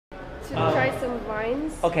to try some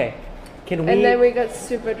wines. Okay. Can we? And then we got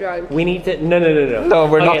super drunk. We need to. No. No,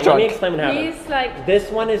 we're not drunk. Let me explain what happened. He's like. This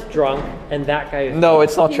one is drunk, and that guy is. No, drunk.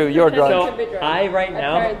 it's not true. You're drunk. So right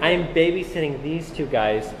now, I'm babysitting these two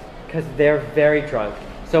guys because they're very drunk.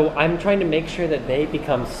 So I'm trying to make sure that they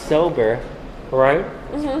become sober, right?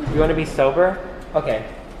 You want to be sober? Okay.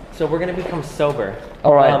 So we're gonna become sober.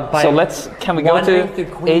 All right. So can we go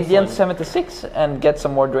to Agent 76 and get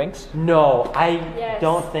some more drinks? No, I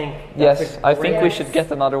don't think. Yes, I think we should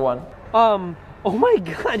get another one. Oh my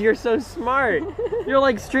God, you're so smart. You're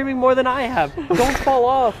like streaming more than I have. Don't fall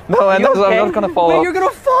off. No, I'm not gonna fall off. Wait, you're gonna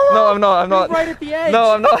fall off? No, I'm not. I'm not. You're right at the edge.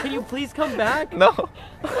 No, I'm not. Can you please come back? No.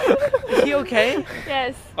 Is he okay?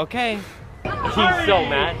 Yes. Okay. He's so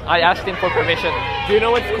mad. I asked him for permission. Do you know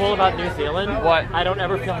what's cool about New Zealand? What? I don't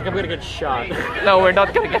ever feel like I'm gonna get shot. No, we're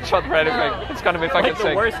not gonna get shot for anything. It's gonna be fucking Like the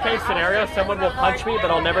sick. worst case scenario, someone will punch me, but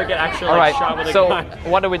I'll never get actually All right. shot with a So gun.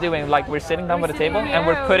 what are we doing? Like we're sitting down by the table and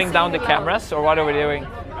we're putting down the cameras, or what are we doing?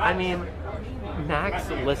 I mean, Max,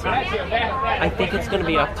 listen. I think it's gonna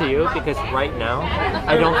be up to you because right now,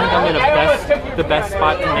 I don't think I'm in the best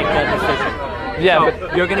spot to make that decision. Yeah, so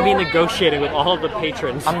but you're gonna be negotiating with all of the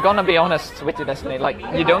patrons. I'm gonna be honest with you, Destiny. Like,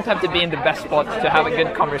 you don't have to be in the best spot to have a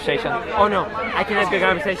good conversation. Oh no, I can have good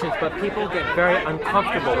conversations, but people get very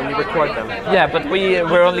uncomfortable when you record them. Yeah, but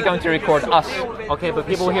we're only going to record us. Okay, but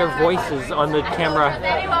people hear voices on the camera.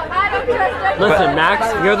 Listen,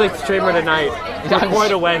 Max, you're the streamer tonight.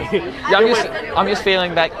 Record away. Yeah, I'm just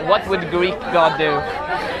feeling like, what would Greek god do?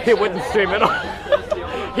 He wouldn't stream at all.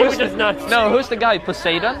 He would just not. No, who's the guy?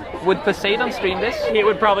 Poseidon? Would Poseidon stream this? He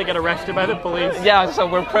would probably get arrested by the police. Yeah, so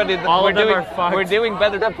we're doing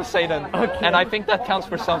better than Poseidon. Okay. And I think that counts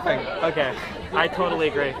for something. Okay, I totally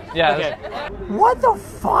agree. Yeah. Okay. What the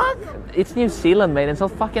fuck? It's New Zealand, mate. It's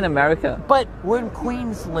not fucking America. But we're in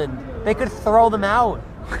Queensland. They could throw them out.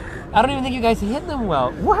 I don't even think you guys hit them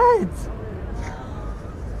well. What?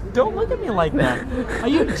 Don't look at me like that. Are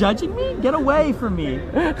you judging me? Get away from me.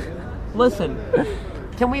 Listen.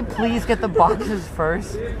 Can we please get the boxes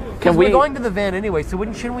first? Because we're going to the van anyway, so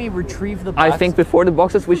shouldn't we retrieve the box? I think before the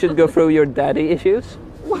boxes we should go through your daddy issues.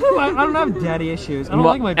 What am I don't have daddy issues. I don't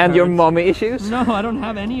like my parents. And your mommy issues? No, I don't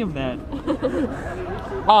have any of that.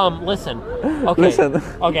 Listen. Okay. Listen.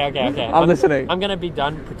 Okay. I'm listening. I'm gonna be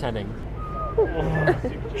done pretending.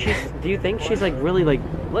 Do you think she's like really like,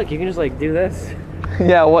 look, you can just like do this?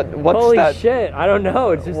 Yeah, what's Holy that? Shit, I don't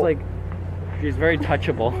know. It's just like, she's very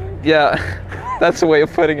touchable. Yeah, that's the way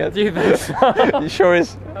of putting it. Do you think so? You sure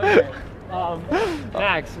is. Okay.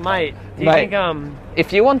 Max, mate, do you think,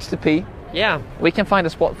 if you want to pee, yeah, we can find a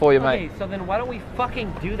spot for you, okay, mate. so then why don't we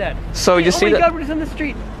fucking do that? So you see Oh my that? God, we're just on the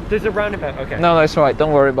street. There's a roundabout, okay. No, it's alright,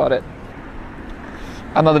 don't worry about it.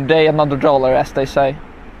 Another day, another dollar, as they say.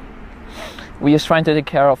 We're just trying to take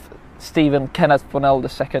care of Stephen Kenneth Bonnell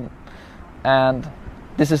II. And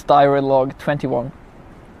this is diary log 21.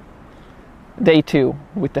 Day 2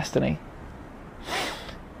 with Destiny.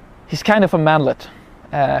 He's kind of a manlet,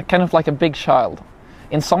 kind of like a big child.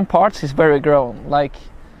 In some parts he's very grown, like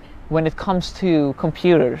when it comes to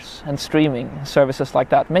computers and streaming services like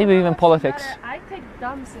that, maybe even politics. I take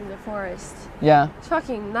dumps in the forest. Yeah. It's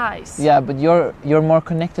fucking nice. Yeah, but you're more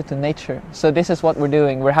connected to nature. So this is what we're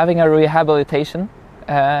doing. We're having a rehabilitation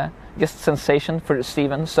just sensation for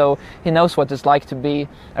Stephen, so he knows what it's like to be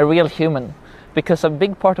a real human. Because a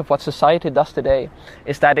big part of what society does today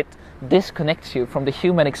is that it disconnects you from the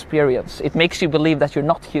human experience. It makes you believe that you're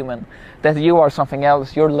not human, that you are something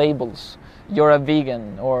else, you're labels, you're a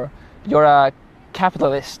vegan, or you're a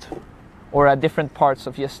capitalist, or a different parts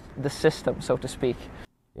of just the system, so to speak.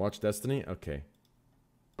 Watch Destiny? Okay.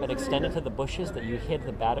 But extended to the bushes that you hid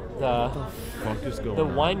the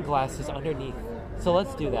wine glasses underneath. So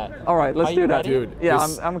let's do that. All right, let's do that, ready? Dude. Yeah,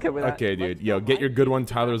 I'm okay with that. Okay, dude. Yo, get your good one.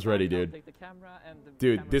 Tyler's ready, dude.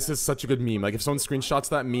 Dude, this is such a good meme. Like, if someone screenshots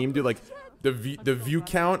that meme, dude, like, the view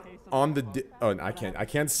count on the I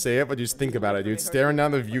can't say it, but just think about it, dude. Staring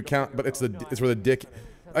down the view count, but it's where the dick.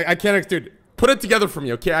 I can't, dude. Put it together for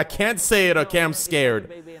me, okay? I can't say it, okay? I'm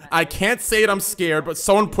scared. I can't say it. I'm scared, but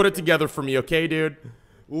someone put it together for me, okay, dude?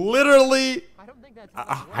 Literally.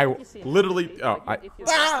 I literally. Oh,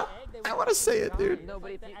 I want to say it, dude. No,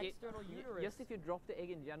 but just if you drop the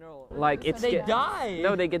egg in general, like They die.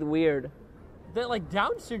 No, they get weird. They're like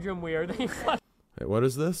Down syndrome weird. Wait, what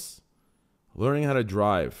is this? Learning how to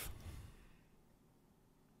drive.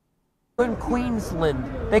 In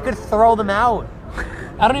Queensland, they could throw them out.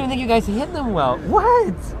 I don't even think you guys hit them well.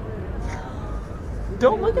 What?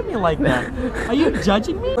 Don't look at me like that. Are you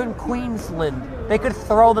judging me? In Queensland, they could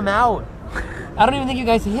throw them out. I don't even think you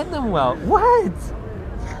guys hit them well. What?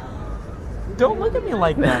 Don't look at me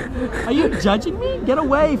like that. Are you judging me? Get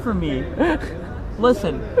away from me.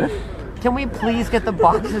 Listen. Can we please get the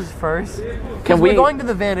boxes first? Can we? We're going to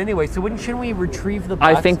the van anyway, so shouldn't we retrieve the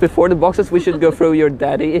boxes? I think before the boxes, we should go through your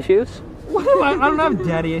daddy issues. What do I don't have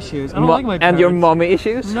daddy issues. I don't like my parents. And your mommy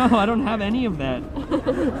issues? No, I don't have any of that.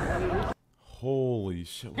 Holy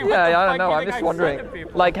shit. Yeah, I don't know. I'm just wondering.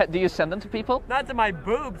 Like, do you send them to people? Not to my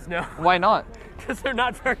boobs, no. Why not? Because they're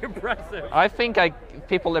not very impressive. I think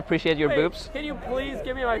people appreciate your boobs. Can you please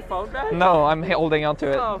give me my phone back? No, I'm holding on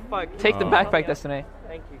to it. Oh, fuck. Take the backpack, Destiny.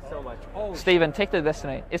 Thank you so much. Oh, Steven, take the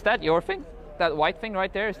Destiny. Is that your thing? That white thing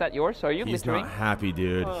right there, is that yours? Are you He's littering? not happy,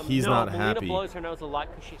 dude. He's no, not Melina happy. blows her nose a lot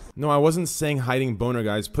because she's... No, I wasn't saying hiding boner,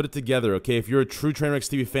 guys. Put it together, okay? If you're a true Trainwreck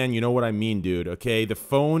Stevie fan, you know what I mean, dude, okay? The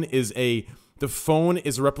phone is the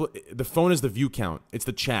view count. It's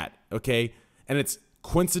the chat, okay? And it's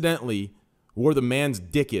coincidentally where the man's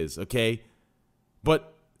dick is, okay?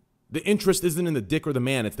 But the interest isn't in the dick or the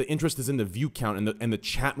man. It's the interest is in the view count and the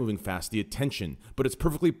chat moving fast, the attention. But it's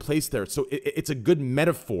perfectly placed there. So it's a good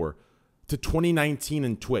metaphor to 2019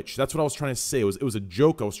 and Twitch. That's what I was trying to say. It was a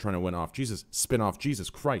joke I was trying to spin off. Jesus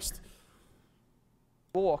Christ.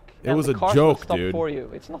 Walk. It was a cars joke, will stop dude. for you.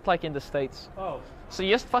 It's not like in the States. Oh. So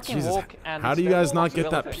just fucking Jesus. walk and... How do you it's their guys not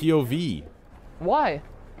get that responsibility. POV? Why?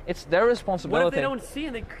 It's their What responsibility. if they don't see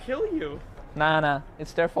and they kill you? Nah.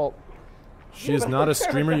 It's their fault. She is not a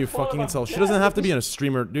streamer, you fucking incel. She doesn't have to be a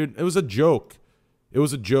streamer, dude. It was a joke. It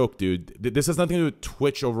was a joke, dude. This has nothing to do with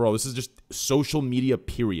Twitch overall. This is just social media,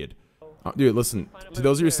 period. Dude, listen. To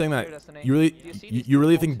those of you saying that, you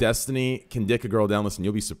really think Destiny can dick a girl down? Listen,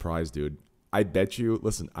 you'll be surprised, dude. I bet you.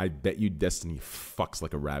 Listen, I bet you Destiny fucks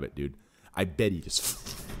like a rabbit, dude. I bet he just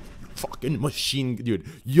fucking machine, dude.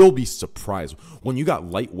 You'll be surprised when you got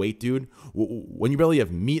lightweight, dude. When you barely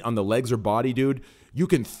have meat on the legs or body, dude. You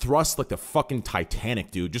can thrust like the fucking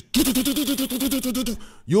Titanic, dude. Just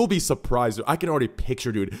you'll be surprised, dude. I can already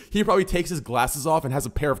picture, dude. He probably takes his glasses off and has a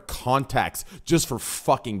pair of contacts just for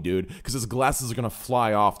fucking, dude, because his glasses are gonna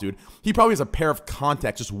fly off, dude. He probably has a pair of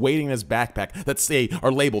contacts just waiting in his backpack that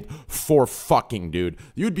are labeled for fucking, dude.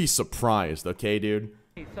 You'd be surprised, okay, dude?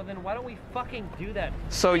 So then why don't we fucking do that?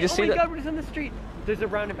 So you see Oh my that? god, we're just in the street. There's a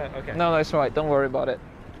roundabout. Okay. No, it's alright. Don't worry about it.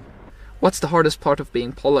 What's the hardest part of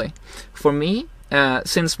being poly? For me,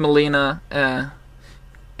 since Melina,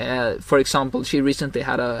 for example, she recently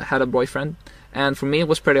had a boyfriend, and for me it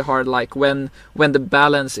was pretty hard. Like when the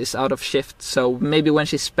balance is out of shift. So maybe when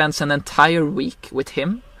she spends an entire week with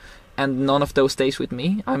him, and none of those days with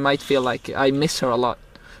me, I might feel like I miss her a lot.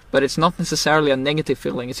 But it's not necessarily a negative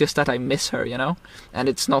feeling. It's just that I miss her, you know. And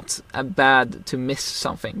it's not bad to miss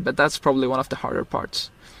something. But that's probably one of the harder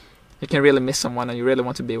parts. You can really miss someone and you really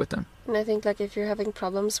want to be with them. And I think like if you're having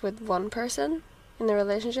problems with one person in a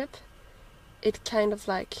relationship, it kind of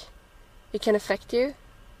like, it can affect you,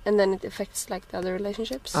 and then it affects like the other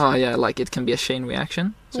relationships. Oh yeah, like it can be a chain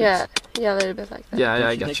reaction. So yeah, a little bit like that. Yeah, I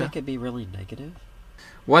I think gotcha. it could be really negative.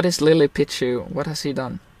 What is Lily Pichu? What has he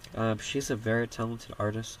done? She's a very talented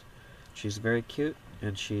artist. She's very cute,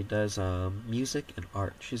 and she does music and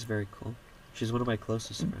art. She's very cool. She's one of my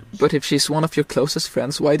closest friends. But if she's one of your closest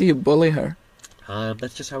friends, why do you bully her?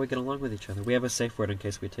 That's just how we get along with each other. We have a safe word in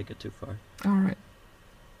case we take it too far. Alright.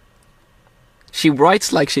 She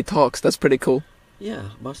writes like she talks. That's pretty cool. Yeah,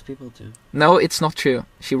 most people do. No, it's not true.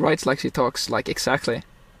 She writes like she talks, like exactly.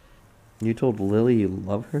 You told Lily you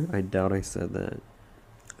love her? I doubt I said that.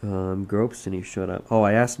 Gropes and he showed up. Oh,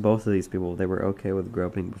 I asked both of these people if they were okay with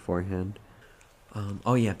groping beforehand.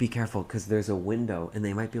 Oh yeah, be careful, because there's a window, and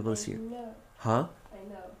they might be able to see you. Huh? I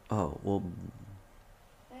know. Oh, well,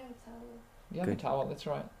 I have a towel. You have Good. a towel, that's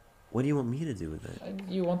right. what do you want me to do with it?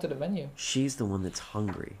 You wanted a menu. She's the one that's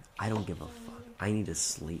hungry. I don't give a fuck. I need to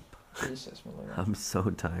sleep. Jesus, Melina. I'm so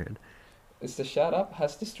tired. Is the shut up?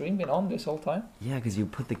 Has the stream been on this whole time? Yeah, because you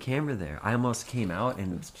put the camera there. I almost came out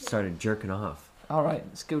and started jerking off.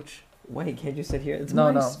 Alright, scooch. Wait, can't you sit here? It's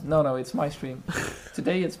No, nice. no, it's my stream.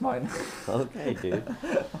 Today it's mine. Okay, dude.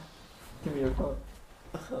 Give me your phone.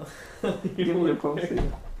 Give me your phone,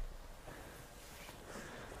 Steven.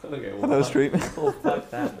 Okay, well, Hello, stream. well, fuck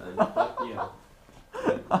that, then. Fuck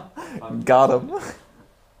you. Got him.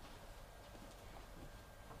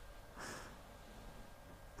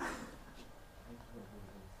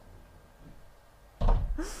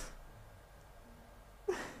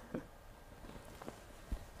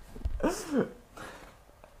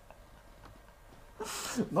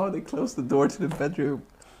 Now they closed the door to the bedroom.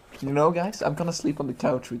 You know, guys, I'm gonna sleep on the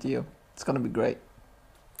couch with you. It's gonna be great.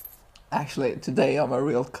 Actually, today I'm a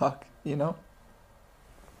real cock, you know?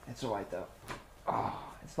 It's alright though.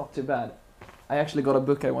 It's not too bad. I actually got a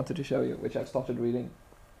book I wanted to show you, which I've started reading.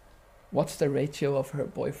 what's the ratio of her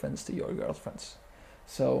boyfriends to your girlfriends?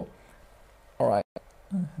 So, all right,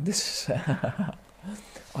 this is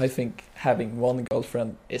I think having one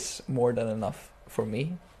girlfriend is more than enough for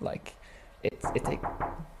me. Like, it take.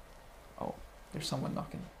 Oh, there's someone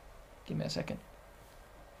knocking. Give me a second.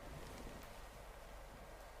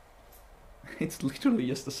 It's literally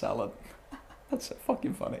just a salad. That's so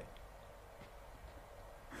fucking funny.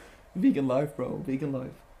 Vegan life, bro. Vegan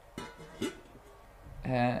life.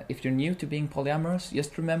 If you're new to being polyamorous,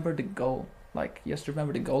 just remember the goal. Like, just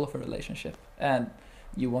remember the goal of a relationship, and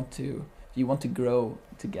you want to grow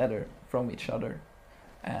together from each other,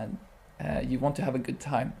 and you want to have a good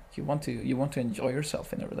time. You want to enjoy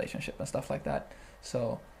yourself in a relationship and stuff like that.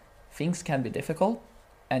 So things can be difficult,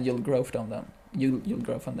 and you'll grow from them. You'll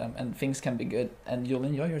grow from them, and things can be good, and you'll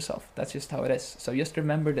enjoy yourself. That's just how it is. So just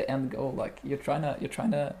remember the end goal. Like, you're trying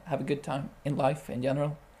to have a good time in life in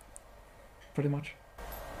general. Pretty much.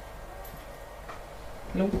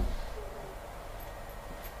 Hello.